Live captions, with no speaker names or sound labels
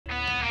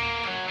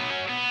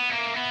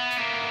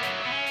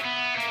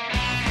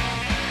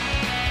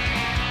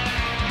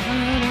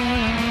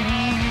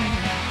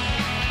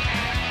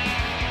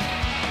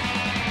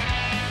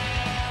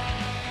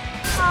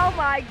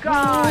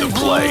God. The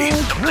play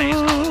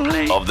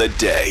of the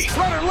day.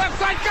 Runner left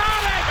side,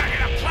 got it! We're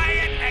going to play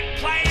it and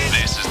play it.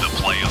 This is the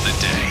play of the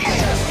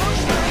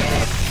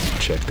day.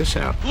 Check this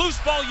out. Loose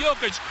ball,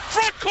 Jokic.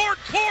 Front court,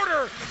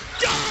 Porter.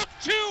 Got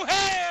two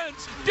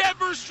hands.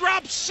 Denver's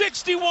dropped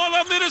 61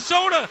 on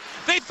Minnesota.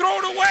 They throw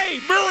it away.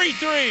 Murray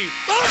three.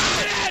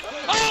 Oh,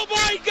 oh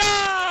my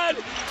God!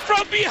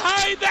 From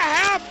behind the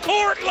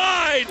half-court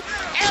line.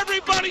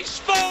 Everybody's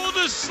falling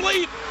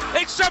asleep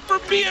except for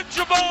me and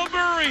Jamal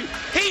Murray.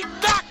 He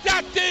knocked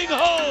that thing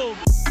home.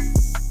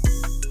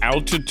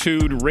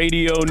 Altitude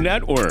Radio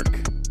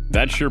Network.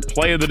 That's your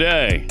play of the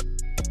day.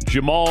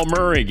 Jamal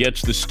Murray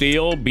gets the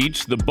steal,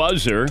 beats the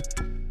buzzer.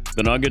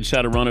 The Nuggets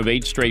had a run of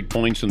 8 straight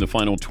points in the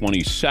final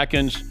 20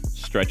 seconds,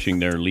 stretching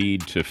their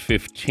lead to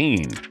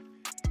 15.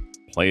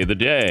 Play of the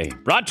day.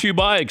 Brought to you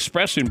by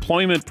Express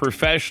Employment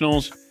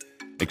Professionals.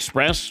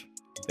 Express,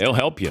 they'll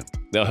help you.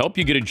 They'll help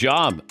you get a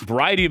job.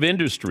 Variety of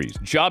industries.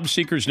 Job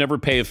seekers never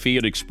pay a fee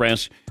at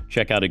Express.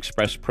 Check out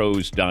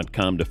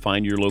expresspros.com to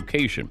find your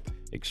location.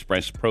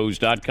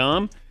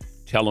 expresspros.com.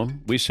 Tell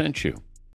them we sent you.